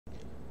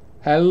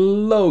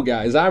Hello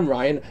guys, I'm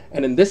Ryan,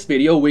 and in this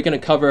video we're going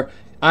to cover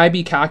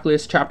IB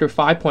Calculus chapter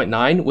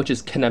 5.9, which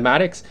is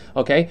kinematics.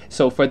 Okay,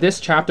 so for this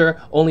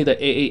chapter only the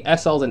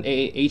AASLs and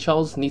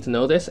AAHLs need to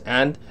know this,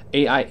 and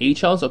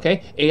AIHLs.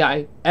 Okay,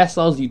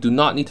 AISLs you do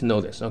not need to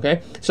know this.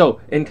 Okay,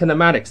 so in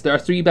kinematics there are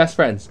three best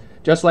friends.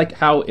 Just like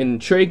how in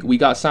trig we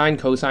got sine,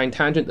 cosine,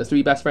 tangent, the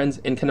three best friends,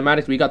 in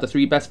kinematics we got the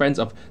three best friends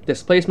of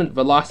displacement,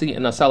 velocity,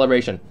 and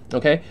acceleration.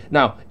 Okay,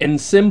 now in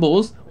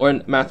symbols or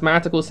in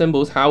mathematical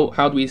symbols, how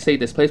do we say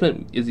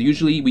displacement is we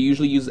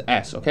usually use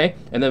S, okay,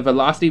 and then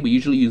velocity we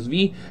usually use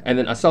V, and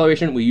then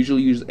acceleration we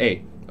usually use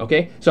A.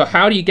 Okay, so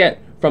how do you get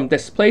from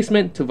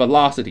displacement to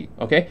velocity?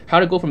 Okay,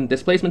 how to go from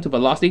displacement to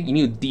velocity? You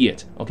need to d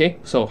it. Okay,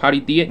 so how do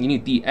you d it? You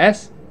need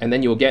ds, and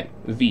then you'll get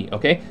V.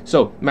 Okay,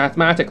 so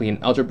mathematically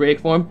in algebraic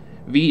form,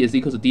 V is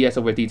equal to ds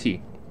over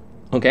dt.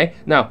 Okay,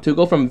 now to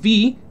go from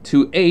V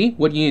to A,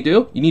 what do you need to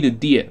do? You need to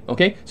d it.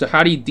 Okay, so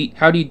how do you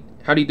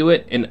do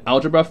it in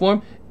algebra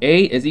form?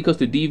 A is equals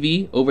to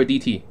dv over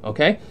dt.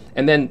 Okay,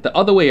 and then the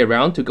other way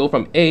around, to go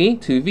from A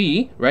to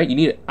V, right, you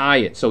need to I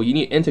it, so you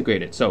need to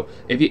integrate it. So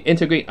if you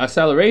integrate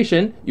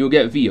acceleration, you'll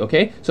get V.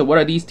 Okay, so what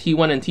are these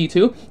t1 and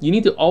t2? You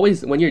need to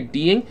always, when you're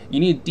d'ing, you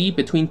need to d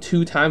between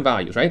two time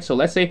values, right? So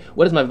let's say,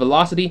 what is my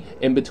velocity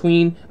in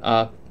between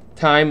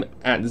time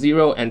at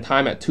 0 and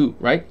time at 2,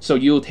 right? So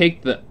you'll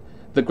take the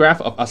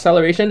graph of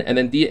acceleration and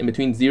then d it in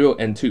between 0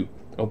 and 2.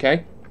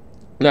 Okay,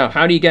 now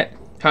how do you get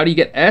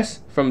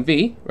s from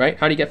V, right?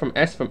 How do you get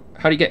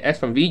s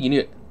from V? You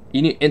need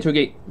to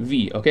integrate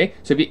V. Okay,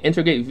 so if you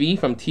integrate V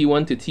from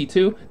t1 to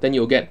t2, then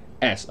you'll get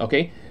s.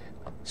 Okay,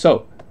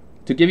 so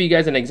to give you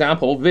guys an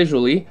example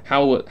visually,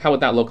 how would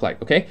that look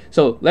like? Okay,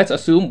 so let's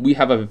assume we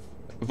have a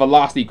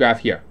velocity graph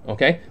here.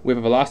 Okay, we have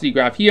a velocity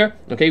graph here.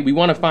 Okay, we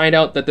want to find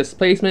out the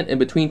displacement in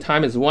between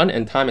time is 1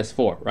 and time is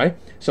 4, right?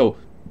 So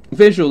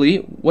visually,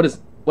 what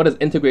does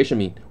integration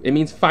mean? It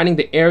means finding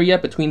the area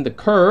between the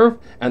curve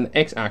and the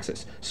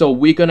x-axis. So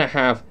we're gonna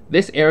have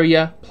this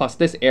area plus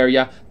this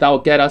area that will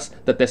get us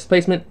the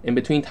displacement in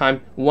between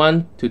time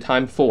 1 to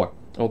time 4.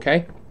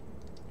 Okay,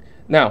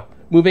 now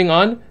moving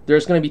on,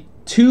 there's going to be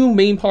two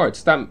main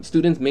parts that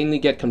students mainly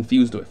get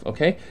confused with.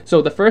 Okay,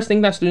 so the first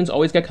thing that students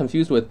always get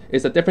confused with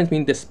is the difference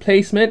between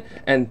displacement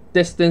and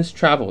distance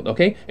traveled.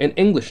 Okay, in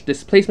English,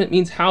 displacement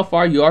means how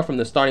far you are from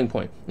the starting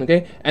point.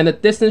 Okay, and the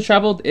distance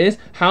traveled is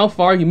how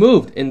far you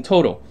moved in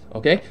total.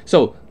 Okay,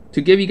 so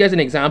to give you guys an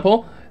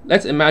example,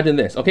 let's imagine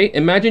this. Okay,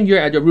 imagine you're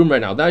at your room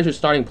right now. That is your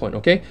starting point.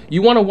 Okay,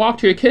 you want to walk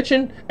to your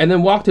kitchen and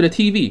then walk to the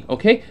TV.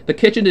 Okay, the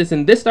kitchen is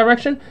in this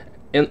direction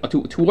and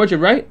towards your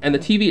right, and the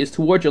TV is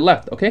towards your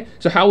left. Okay,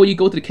 so how will you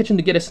go to the kitchen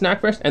to get a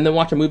snack first and then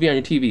watch a movie on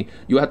your TV?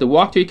 You have to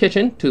walk to your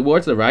kitchen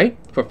towards the right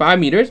for 5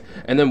 meters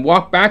and then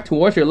walk back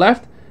towards your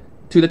left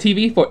to the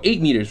TV for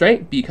 8 meters,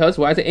 right? Because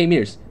why is it 8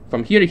 meters?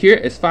 From here to here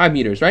is 5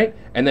 meters, right?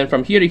 And then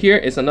from here to here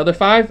is another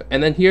 5,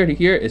 and then here to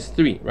here is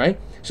 3, right?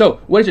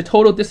 So what is your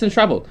total distance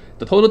traveled?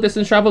 The total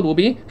distance traveled will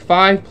be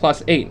 5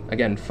 plus 8.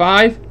 Again,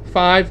 5,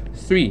 5,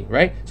 3,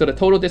 right? So the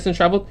total distance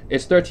traveled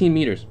is 13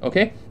 meters,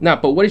 okay? Now,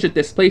 but what is your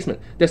displacement?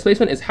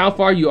 Displacement is how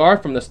far you are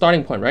from the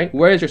starting point, right?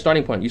 Where is your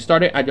starting point? You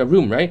started at your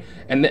room, right?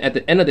 And then at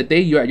the end of the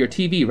day, you're at your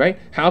TV, right?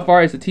 How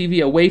far is the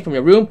TV away from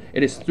your room?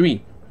 It is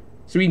 3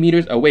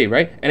 meters away,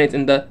 right? And it's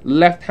in the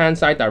left-hand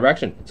side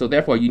direction. So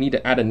therefore, you need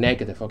to add a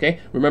negative, okay?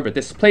 Remember,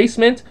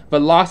 displacement,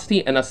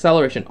 velocity, and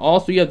acceleration. All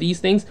three of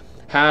these things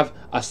have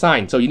a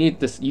sign, so you need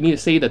to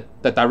say the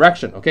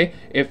direction. Okay,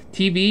 if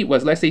TV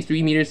was, let's say,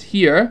 3 meters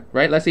here,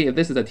 right? Let's say if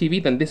this is a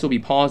TV, then this will be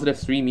positive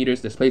 3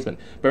 meters displacement.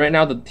 But right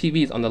now the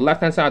TV is on the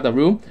left hand side of the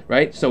room,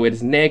 right? So it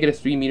is negative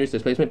 3 meters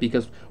displacement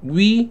because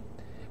we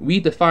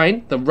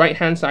define the right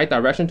hand side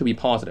direction to be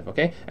positive.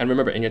 Okay, and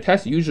remember, in your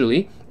test,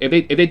 usually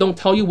if they don't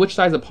tell you which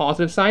side is the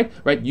positive side,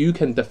 right, you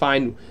can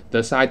define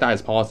the side that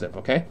is positive.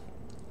 Okay,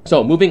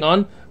 so moving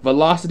on,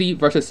 velocity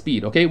versus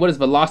speed. Okay, what does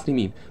velocity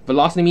mean?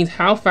 Velocity means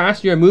how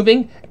fast you're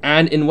moving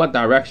and in what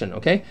direction.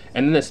 Okay,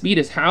 and then the speed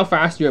is how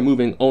fast you're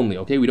moving only.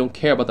 Okay, we don't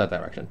care about that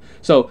direction.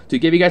 So to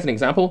give you guys an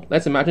example,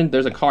 let's imagine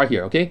there's a car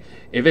here. Okay,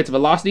 if it's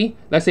velocity,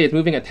 let's say it's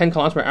moving at 10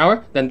 kilometers per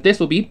hour, then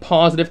this will be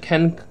positive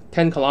 10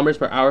 kilometers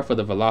per hour for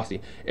the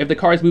velocity. If the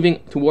car is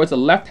moving towards the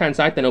left hand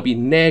side, then it'll be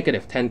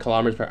negative 10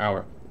 kilometers per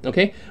hour.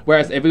 Okay,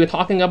 whereas if we were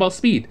talking about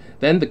speed,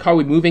 then the car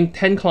would be moving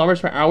 10 kilometers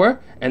per hour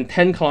and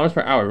 10 kilometers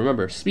per hour.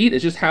 Remember, speed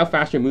is just how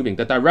fast you're moving.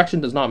 The direction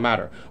does not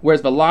matter.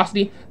 Whereas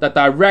velocity, the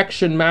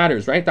direction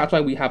matters, right? That's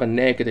why we have a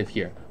negative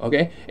here.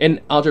 Okay,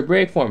 in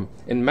algebraic form,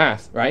 in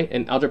math, right?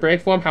 In algebraic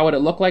form, how would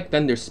it look like?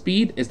 Then their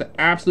speed is the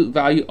absolute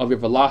value of your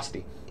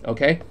velocity.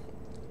 Okay,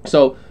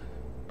 so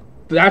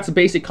that's the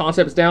basic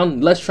concepts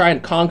down. Let's try a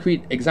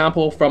concrete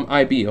example from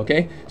IB.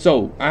 Okay,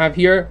 so I have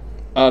here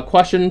a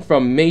question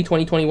from May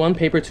 2021,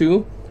 paper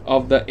 2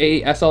 of the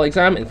AASL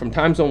exam and from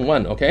time zone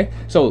 1. Okay,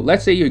 so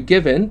let's say you're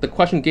given, the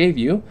question gave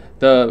you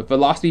the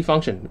velocity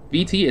function.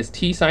 Vt is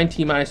t sine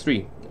t minus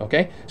 3.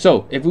 Okay,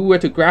 so if we were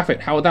to graph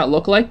it, how would that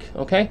look like?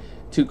 Okay,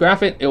 to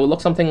graph it, it will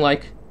look something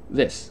like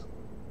this.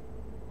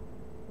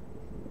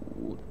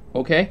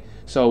 Okay,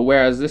 so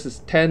whereas this is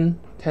 10,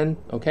 10.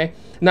 Okay,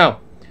 now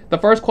the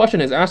first question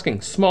is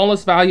asking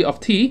smallest value of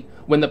t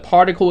when the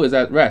particle is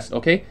at rest,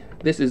 okay?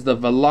 This is the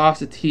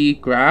velocity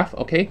graph,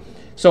 okay?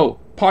 So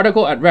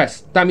particle at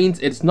rest, that means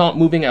it's not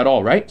moving at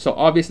all, right? So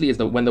obviously it's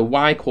when the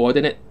y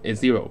coordinate is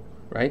 0,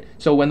 right?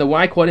 So when the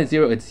y coordinate is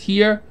 0, it's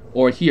here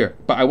or here,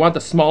 but I want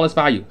the smallest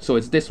value, so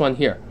it's this one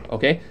here,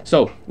 okay?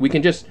 So we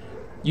can just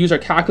use our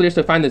calculators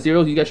to find the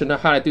zeros. You guys should know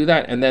how to do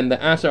that, and then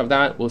the answer of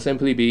that will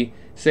simply be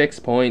 6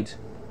 point.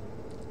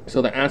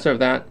 So the answer of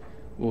that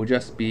will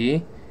just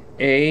be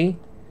a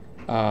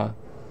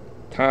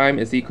time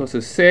is equal to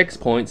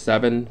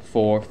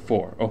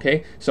 6.744.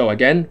 Okay, so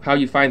again, how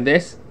you find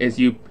this is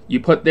you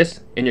put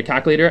this in your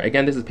calculator.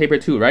 Again, this is paper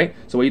 2, right?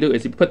 So what you do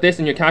is you put this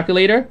in your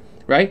calculator,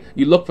 right?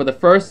 You look for the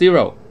first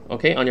zero,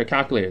 okay, on your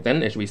calculator.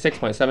 Then it should be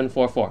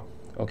 6.744.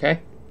 Okay,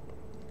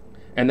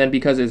 and then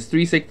because it's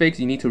 3 sig figs,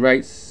 you need to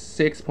write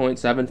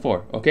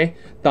 6.74. Okay,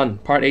 done.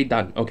 Part A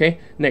done. Okay,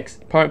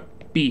 next part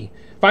B.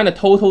 Find the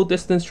total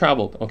distance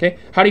traveled. Okay,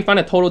 how do you find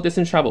the total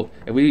distance traveled?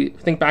 If we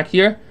think back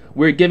here,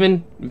 we're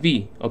given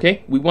v.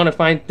 Okay, we want to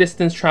find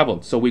distance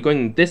traveled, so we're going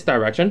in this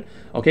direction.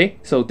 Okay,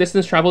 so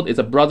distance traveled is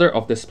a brother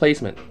of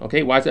displacement.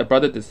 Okay, why is it a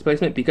brother of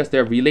displacement? Because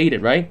they're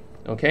related, right?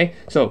 Okay,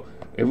 so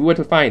if we were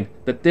to find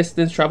the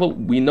distance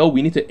traveled, we know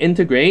we need to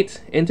integrate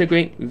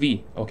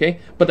v. Okay,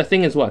 but the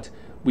thing is what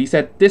we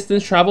said,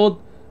 distance traveled,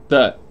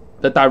 the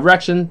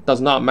direction does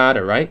not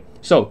matter, right?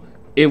 So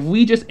if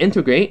we just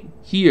integrate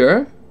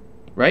here,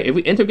 right, if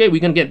we integrate,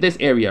 we're gonna get this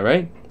area,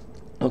 right?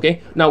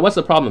 Okay, now what's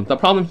the problem? The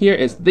problem here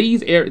is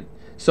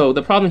so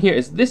the problem here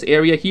is this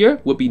area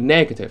here would be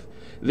negative,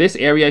 this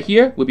area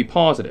here would be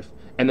positive,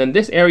 and then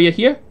this area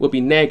here would be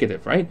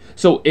negative, right?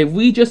 So if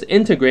we just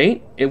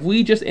integrate 0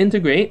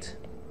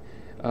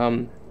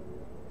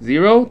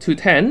 to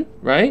 10,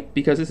 right,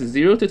 because this is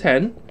 0 to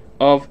 10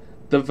 of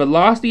the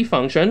velocity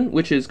function,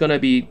 which is going to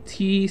be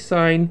t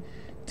sine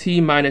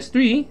t minus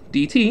 3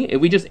 dt,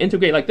 if we just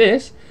integrate like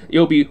this,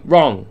 it'll be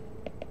wrong.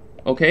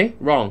 Okay,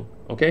 wrong.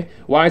 Okay,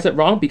 why is it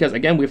wrong? Because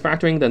again, we're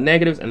factoring the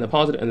negatives and the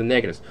positive and the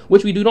negatives,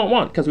 which we do not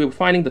want because we're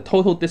finding the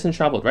total distance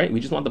traveled, right? We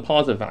just want the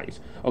positive values.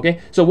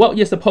 Okay, so what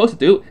you're supposed to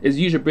do is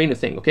use your brain to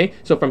think. Okay,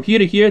 so from here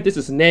to here, this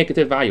is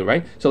negative value,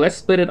 right? So let's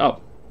split it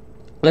up.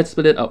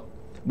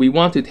 We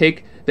want to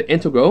take the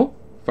integral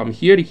from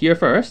here to here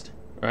first,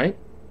 right?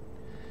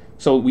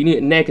 So we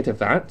need negative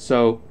that,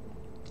 so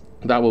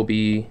that will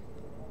be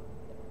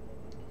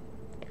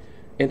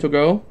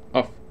integral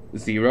of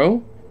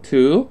 0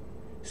 to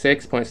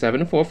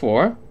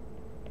 6.744,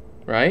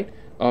 right,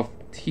 of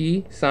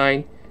t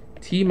sine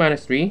t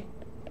minus 3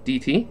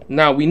 dt.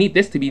 Now we need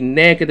this to be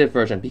negative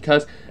version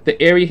because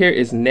the area here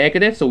is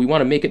negative, so we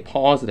want to make it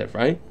positive,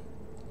 right?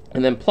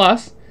 And then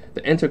plus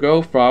the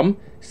integral from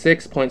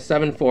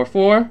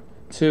 6.744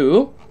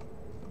 to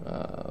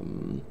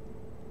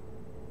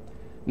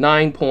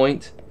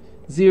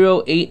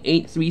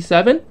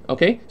 9.08837.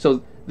 Okay,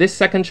 so this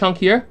second chunk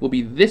here will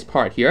be this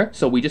part here,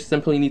 so we just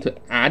simply need to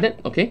add it.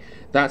 Okay,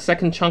 this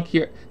second chunk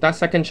here,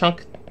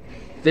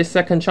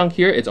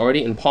 it's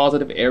already in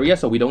positive area,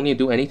 so we don't need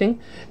to do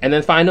anything. And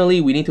then finally,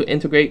 we need to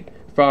integrate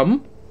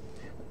from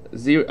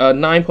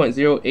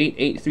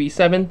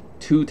 9.08837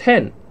 to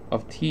 10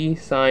 of t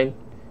sine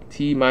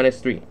t minus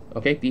 3,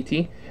 okay,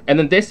 dt. And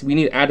then this, we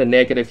need to add a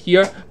negative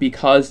here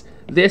because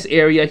this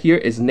area here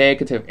is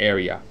negative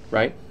area,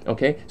 right?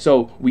 Okay,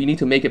 so we need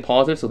to make it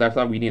positive, so that's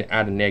why we need to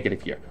add a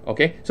negative here.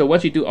 Okay, so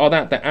once you do all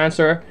that, the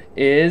answer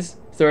is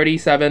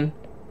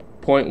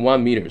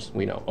 37.1 meters,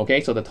 we know.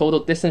 Okay, so the total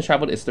distance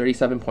traveled is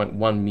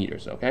 37.1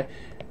 meters. Okay,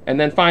 and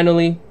then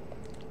finally,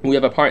 we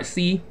have a part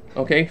C.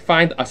 Okay,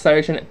 find the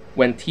acceleration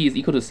when t is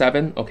equal to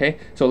 7. Okay,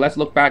 so let's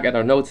look back at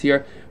our notes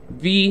here.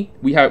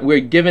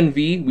 We're given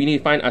v, we need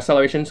to find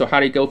acceleration. So how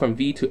do you go from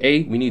v to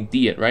a? We need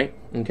d it, right?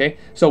 Okay,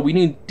 so we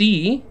need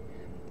d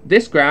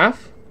this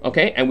graph,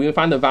 okay, and we will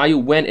find the value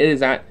when it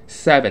is at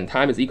 7.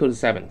 Time is equal to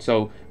 7.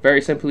 So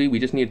very simply, we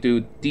just need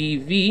to do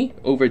dv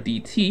over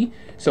dt.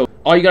 So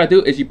all you gotta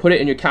do is you put it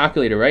in your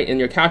calculator, right? In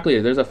your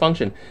calculator, there's a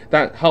function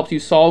that helps you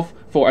solve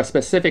for a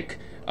specific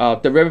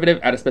derivative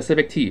at a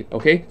specific t.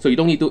 Okay, so you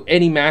don't need to do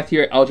any math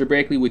here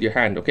algebraically with your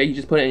hand. Okay, you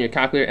just put it in your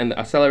calculator, and the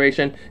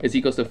acceleration is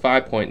equals to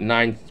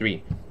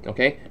 5.93.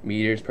 Okay,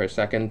 meters per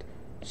second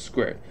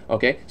squared.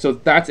 Okay, so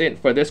that's it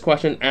for this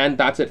question, and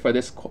that's it for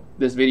this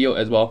video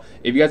as well.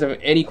 If you guys have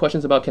any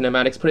questions about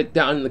kinematics, put it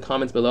down in the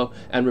comments below,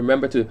 and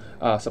remember to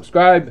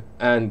subscribe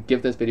and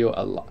give this video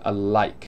a like.